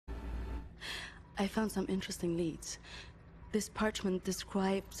I found some interesting leads. This parchment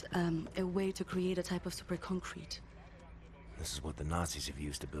describes a way to create a type of super concrete. This is what the Nazis have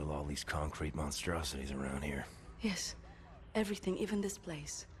used to build all these concrete monstrosities around here. Yes. Everything, even this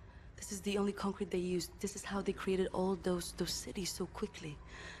place. This is the only concrete they used. This is how they created all those cities so quickly.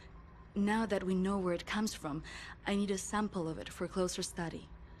 Now that we know where it comes from, I need a sample of it for closer study.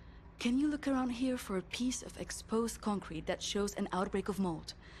 Can you look around here for a piece of exposed concrete that shows an outbreak of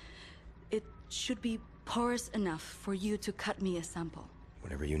mold? It should be porous enough for you to cut me a sample.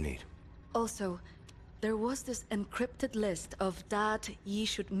 Whatever you need. Also, there was this encrypted list of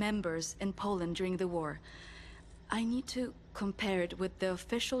Deathshead members in Poland during the war. I need to compare it with the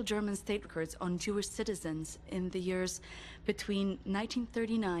official German state records on Jewish citizens in the years between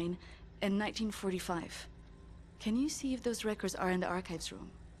 1939 and 1945. Can you see if those records are in the archives room?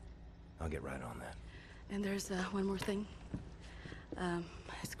 I'll get right on that. And there's one more thing.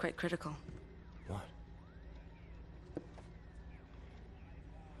 It's quite critical. What?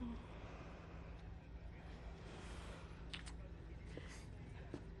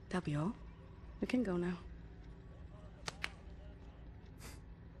 That'll be all. We can go now.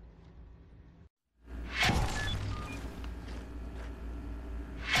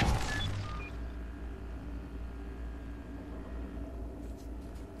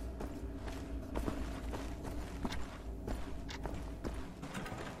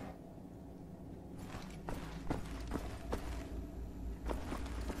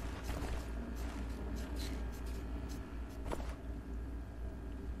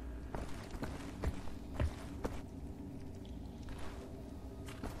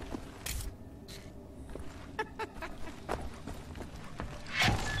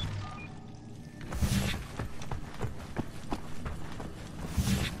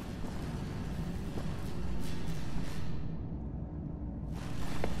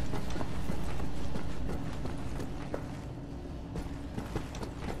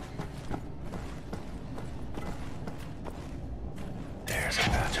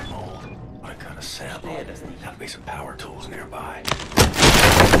 Gotta be some power tools nearby.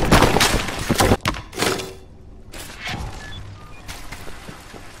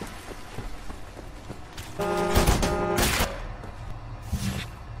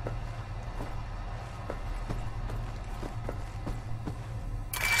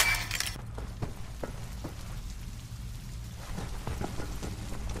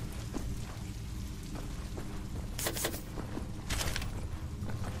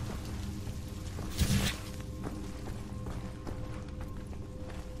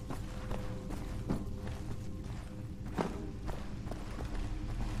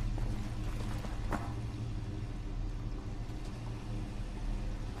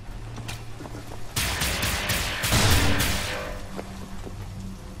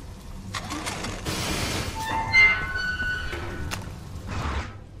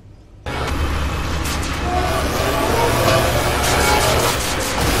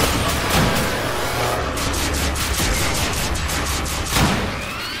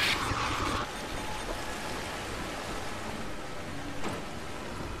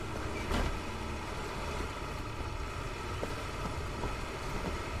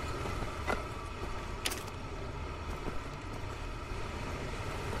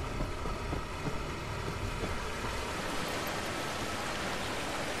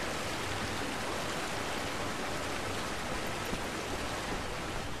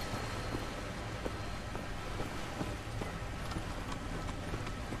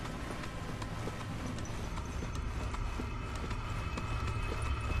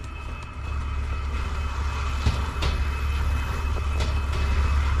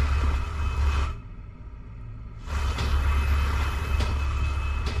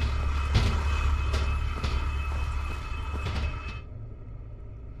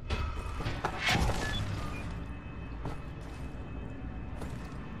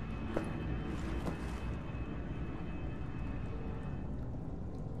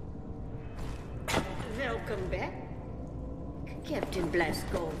 Welcome back, Captain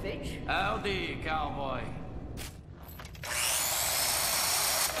Blazkowicz. Howdy, cowboy.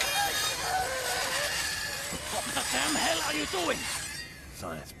 What the damn hell are you doing?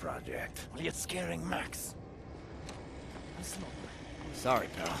 Science project. Well, you're scaring Max. Sorry,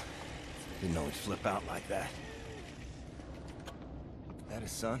 pal. Didn't know he'd flip out like that. That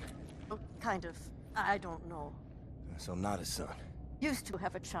his son? Oh, kind of. I don't know. So not his son. Used to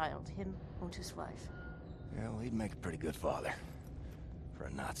have a child, him and his wife. Yeah, well, he'd make a pretty good father. For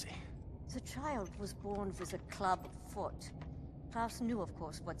a Nazi. The child was born with a club foot. Klaus knew, of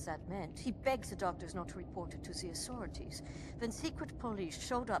course, what that meant. He begged the doctors not to report it to the authorities. When secret police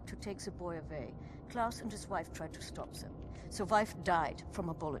showed up to take the boy away, Klaus and his wife tried to stop them. The wife died from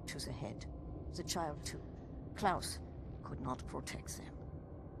a bullet to the head. The child, too. Klaus could not protect them.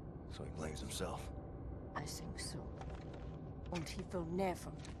 So he blames himself. I think so. And he will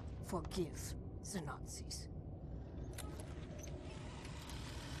never forgive the Nazis.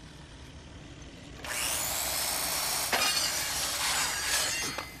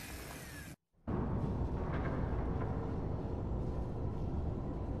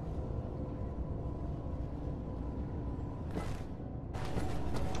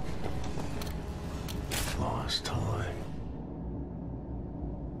 Lost toy.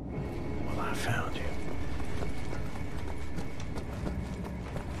 Well, I found you.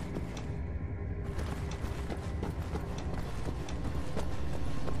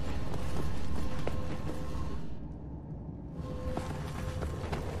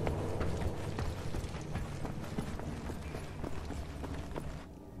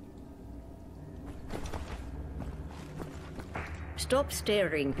 Stop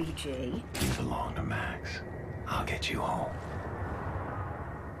staring, BJ. You belong to Max. I'll get you home.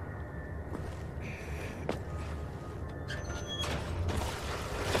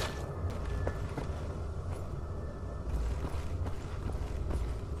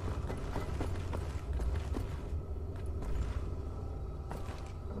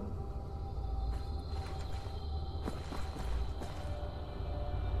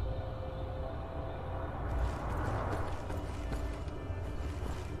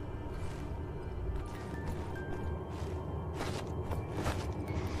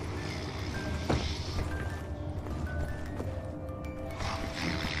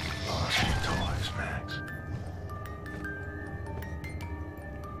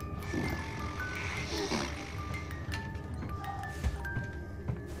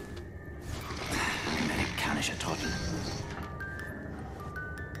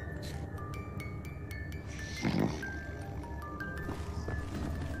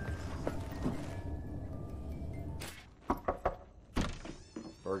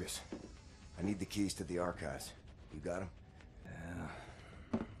 Fergus, I need the keys to the archives. You got them? Yeah.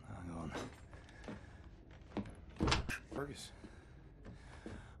 Hang on. Fergus,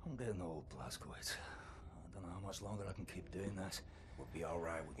 I'm getting old, Blazkowicz. I don't know how much longer I can keep doing this. We'll be all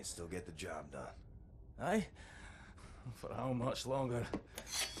right. We can still get the job done. Aye? For how much longer?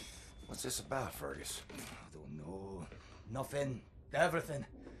 What's this about, Fergus? I don't know. Nothing. Everything.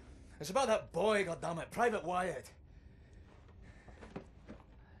 It's about that boy, goddammit, Private Wyatt.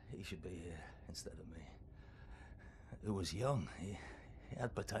 He should be here instead of me. He was young. He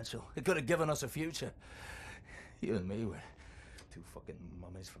had potential. He could have given us a future. You and me were two fucking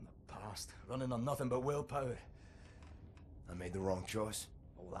mummies from the past, running on nothing but willpower. I made the wrong choice.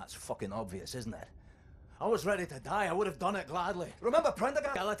 Oh, that's fucking obvious, isn't it? I was ready to die. I would have done it gladly. Remember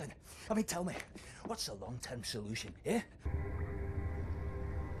Prendergast? Skeleton. I mean, tell me, what's the long-term solution, eh?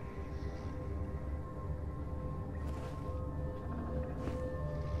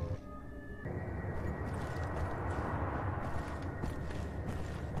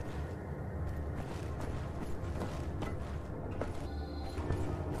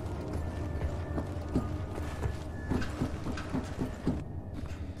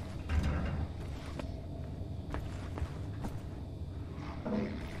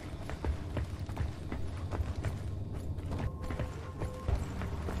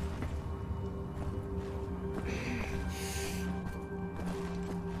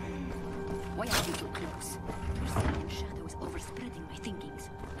 Why are you too close? Your silent shadow is overspreading my thinkings.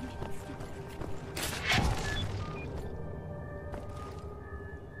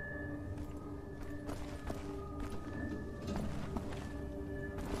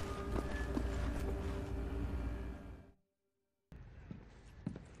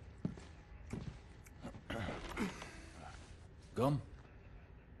 Gum?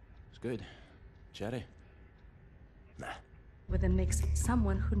 It's good. Cherry? Nah. With a mix,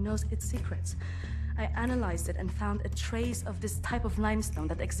 someone who knows its secrets. I analyzed it and found a trace of this type of limestone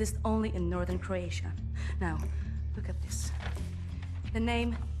that exists only in northern Croatia. Now, look at this. The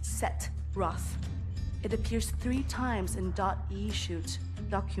name Set Roth. It appears 3 times in .e shoot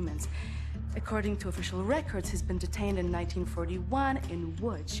documents. According to official records, he's been detained in 1941 in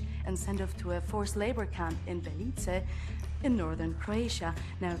Łódź and sent off to a forced labor camp in Belice in northern Croatia.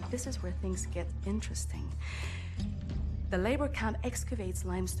 Now, this is where things get interesting. The labor camp excavates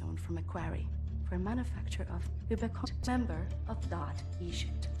limestone from a quarry for manufacture of Ubecon, member of .e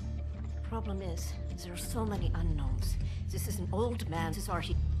shoot. Problem is, there are so many unknowns. This is an old man. This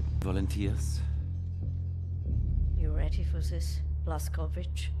is Volunteers? You ready? ready for this,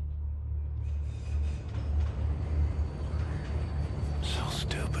 Blazkowicz? So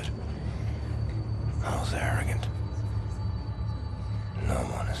stupid. I was arrogant. No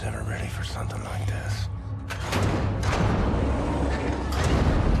one is ever ready for something like this.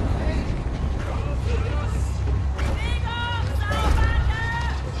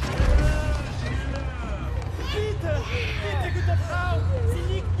 Bitte, gute Frau!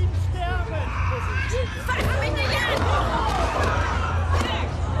 Sie liegt im Sterben!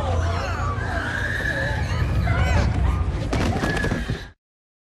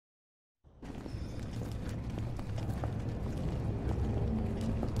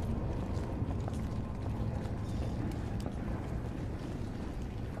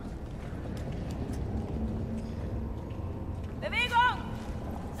 Bewegung!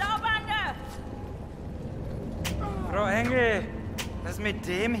 Saubande! Frau Engel, was ist mit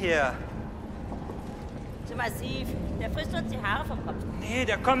dem hier? Zu massiv. Der frisst uns die Haare vom Kopf. Nee,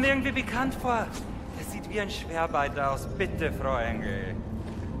 der kommt mir irgendwie bekannt vor. Der sieht wie ein Schwerbeiter aus. Bitte, Frau Engel.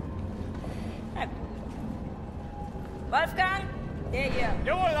 Na gut. Wolfgang, der hier.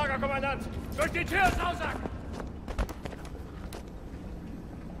 Jawohl, Lagerkommandant! Durch die Tür ins Haussack!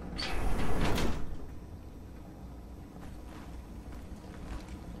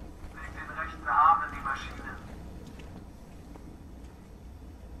 Leg den rechten Arm in die Maschine.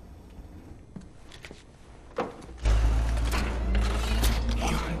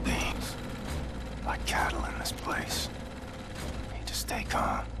 Human beings. Like cattle in this place. Need to stay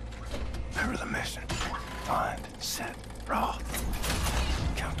calm. Remember the mission. Find, set, raw.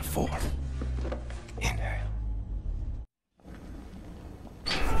 Count to 4. Inhale.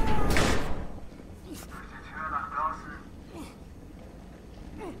 Durch die Tür nach draußen.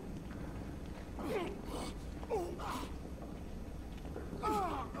 Durch die Tür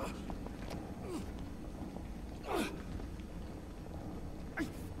nach draußen.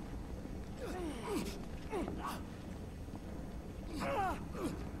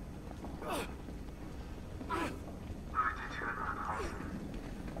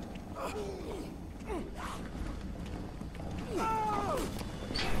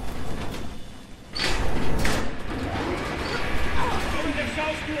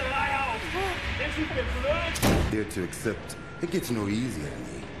 Here to accept. It gets no easier than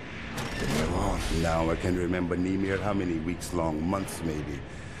me. Now I can remember Nimir, how many weeks long, months maybe.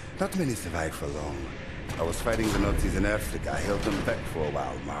 Not many survived for long. I was fighting the Nazis in Africa. I held them back for a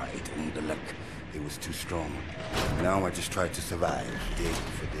while. Might and the luck. It was too strong. Now I just try to survive, day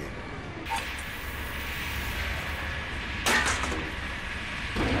for day.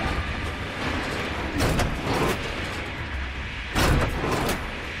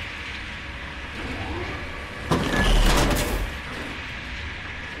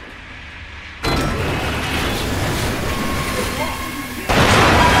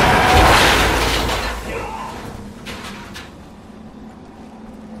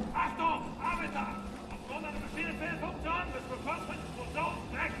 Achtung! Arbeiter! Aufgrund einer bestimmten Fehlfunktion müssen wir kurzfristig Explosion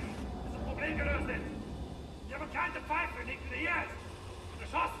brechen, bis das Problem gelöst ist. Wir haben keine Pfeife, nicht wie jetzt.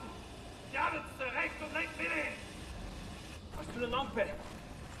 Geschossen! Die haben uns rechts und links wieder hin. Was für eine Lampe?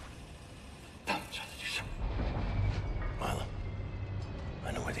 Verdammt, scheiße, die Scheiße. Milo,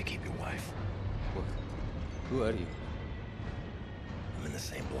 I know where they keep your wife. What? Who are you? I'm in the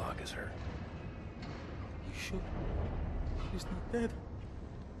same block as her. You sure? She's not dead.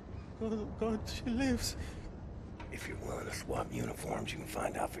 Oh God, she lives. If you're willing to swap uniforms, you can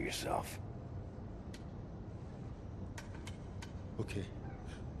find out for yourself. Okay.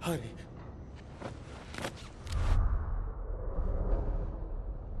 Hurry.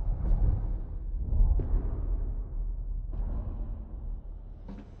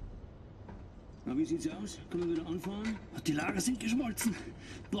 Na, wie sieht's aus? Können wir wieder anfahren? Die Lager sind geschmolzen.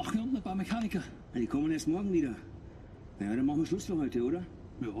 Brauchen wir unten ein paar Mechaniker. Na, die kommen erst morgen wieder. Na ja, dann machen wir Schluss für heute, oder?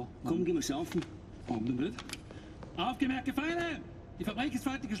 Ja. Komm, gehen wir saufen. Warum denn nicht? Aufgemerkte Feinde! Die Fabrik ist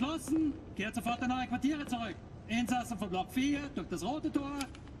für heute geschlossen. Kehrt sofort in eure Quartiere zurück. Insassen von Block 4 durch das rote Tor.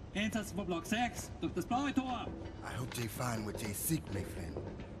 Insassen von Block 6 durch das blaue Tor. I hope they find what they seek, my friend.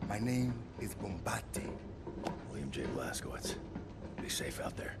 My name is Bombate. William J. Blazkowicz. Be safe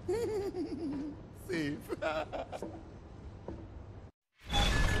out there. Safe.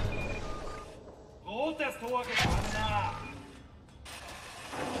 Rotes Tor gefangen!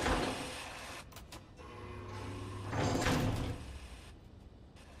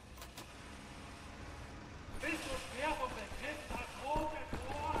 Bist du schwer vom Begriff das rote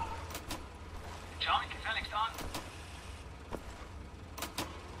Tor? Schau mich gefälligst an.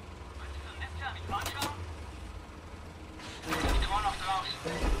 Willst du das Netz ja nicht anschauen? Die Tor noch draußen.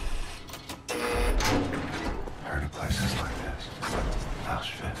 Heard of places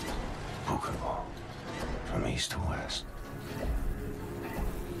east to west.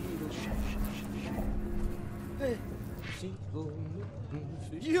 Hey,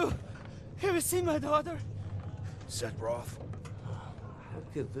 you have seen my daughter? Set Roth.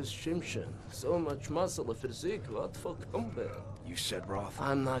 Look at this Shimshin. So much muscle and physique. What for combat? You said Roth?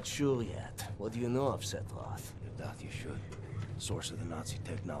 I'm not sure yet. What do you know of Set Roth? If that you should. Source of the Nazi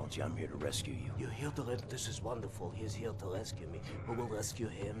technology. I'm here to rescue you. You're here to This is wonderful. He's here to rescue me. Who will rescue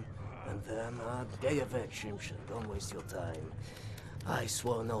him? And then, get your back, Shimshin. Don't waste your time. I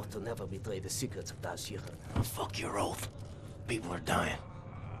swore an oath to never betray the secrets of Deathshead. Oh, fuck your oath. People are dying.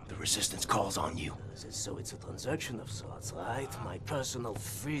 The resistance calls on you. So it's a transaction of sorts, right? My personal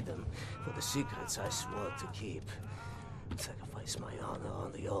freedom for the secrets I swore to keep. Sacrifice my honor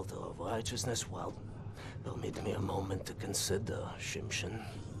on the altar of righteousness. Well, permit me a moment to consider, Shimshin.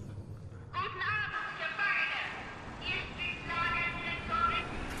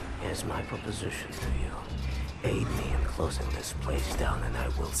 Here's my proposition to you. Aid me in closing this place down, and I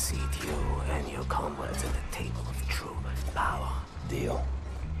will seat you and your comrades at the table of true power. Deal.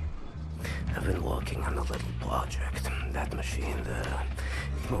 I've been working on a little project. That machine there,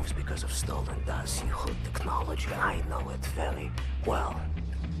 it moves because of stolen Deathshead technology. I know it very well.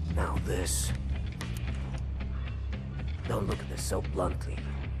 Now this... Don't look at this so bluntly.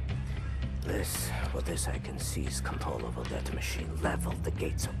 With this I can seize control over that machine, level the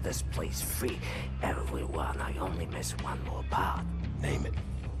gates of this place free. Everyone, I only miss one more part. Name it.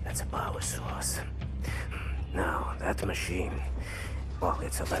 That's a power source. Now, that machine, well,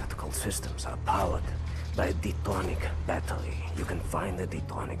 its electrical systems are powered by a detonic battery. You can find the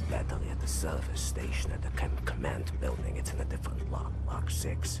detonic battery at the service station at the command building. It's in a different block, Block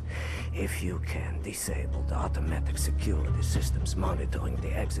 6. If you can disable the automatic security systems monitoring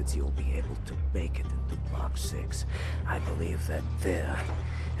the exits, you'll be able to make it into Block 6. I believe that there,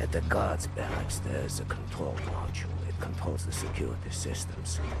 at the guards barracks, there's a control module. It controls the security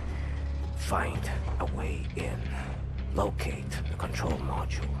systems. Find a way in. Locate the control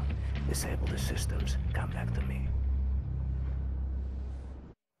module. Disable the systems. Come back to me.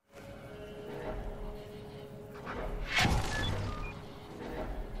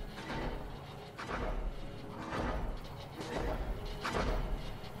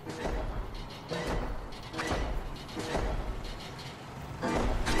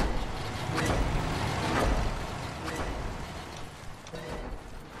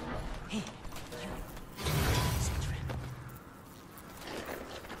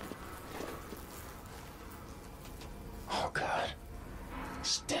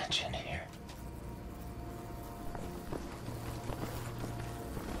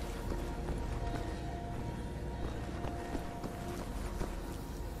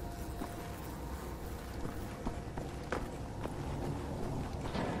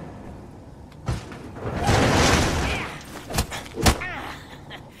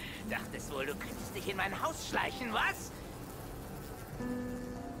 Du könntest dich in mein Haus schleichen, was?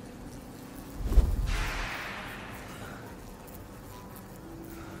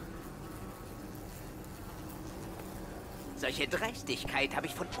 Solche Dreistigkeit habe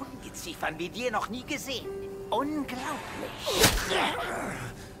ich von Ungeziefern wie dir noch nie gesehen. Unglaublich.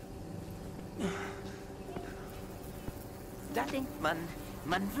 Da denkt man,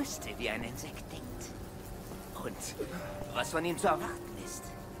 man wüsste, wie ein Insekt denkt. Und was von ihm zu erwarten ist.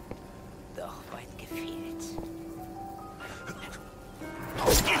 Doch weit gefehlt.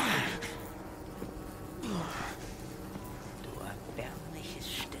 Du erbärmliches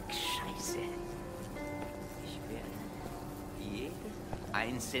Stück Scheiße. Ich werde jede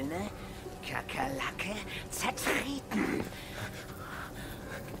einzelne Kakerlake zertreten.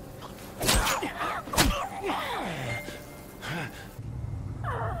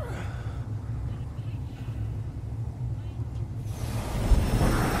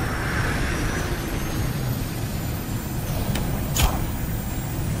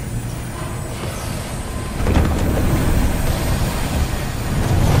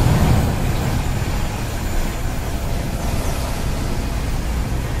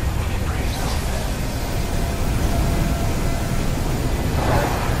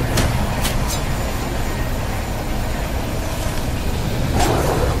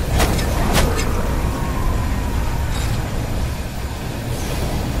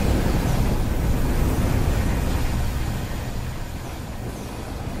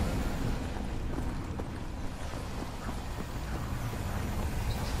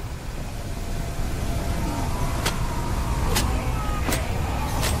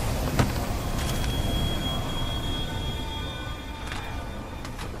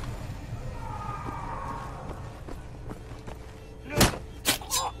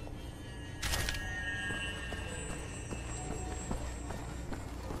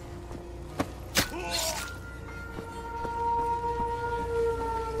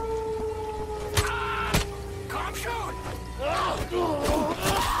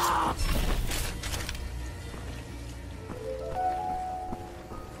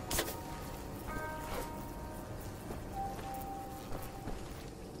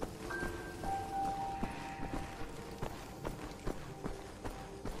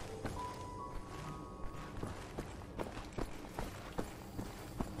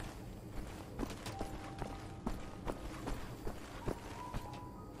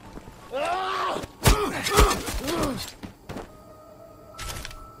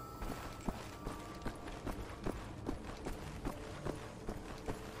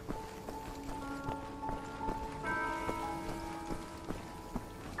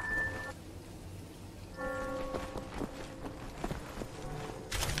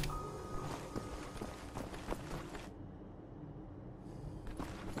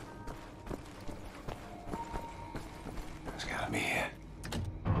 be it.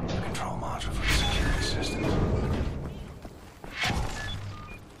 The control module for the security systems.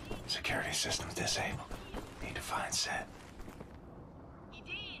 Security systems disabled. Need to find set.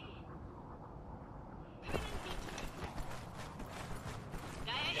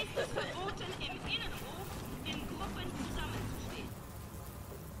 Daher ist es verboten, im Innenhof in Gruppen zusammenzustehen.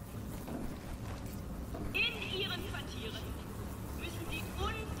 In ihren Quartieren müssen sie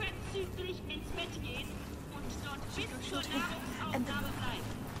unverzüglich ins Bett gehen und dort bis zur Nahrungsaufnahme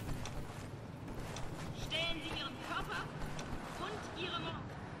bleiben. Stellen Sie Ihren Körper und Ihre Mord.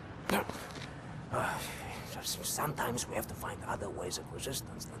 Sometimes we have to find other ways of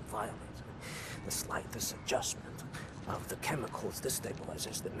resistance than violence. The slightest adjustment of the chemicals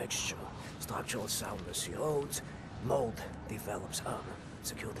destabilizes the mixture. Structural soundness erodes, mold develops.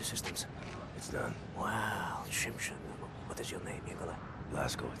 Security systems. It's done. Wow, Shimshin. What is your name, Igor?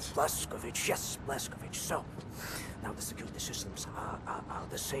 Blazkowicz. Blazkowicz, yes, Blazkowicz. So, now the security systems are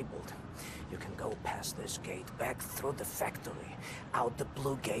disabled. You can go past this gate, back through the factory, out the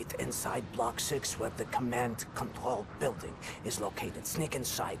blue gate inside Block 6 where the command control building is located. Sneak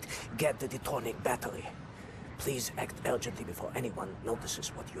inside, get the detonic battery. Please act urgently before anyone notices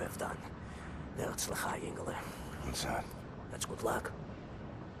what you have done. Herzlichkeit, Engel. What's that? That's good luck.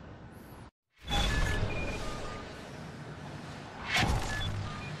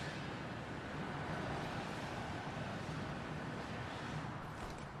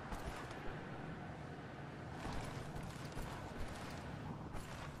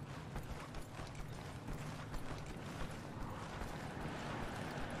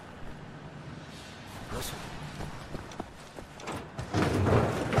 Listen.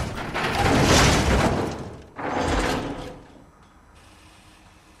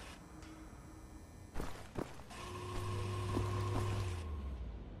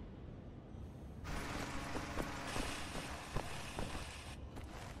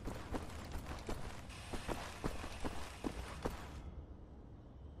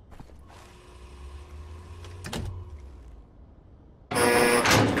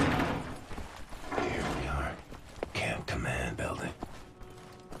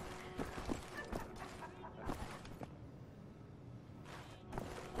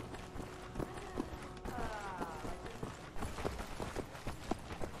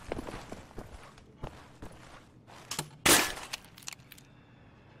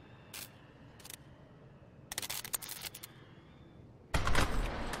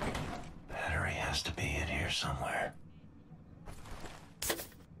 Has to be in here somewhere.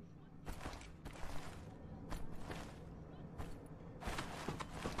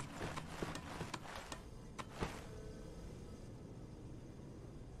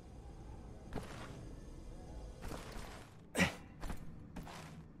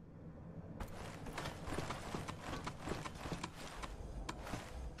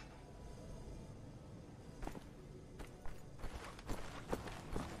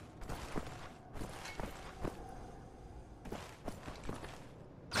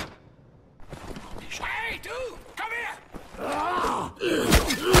 Hey, du! Komm her!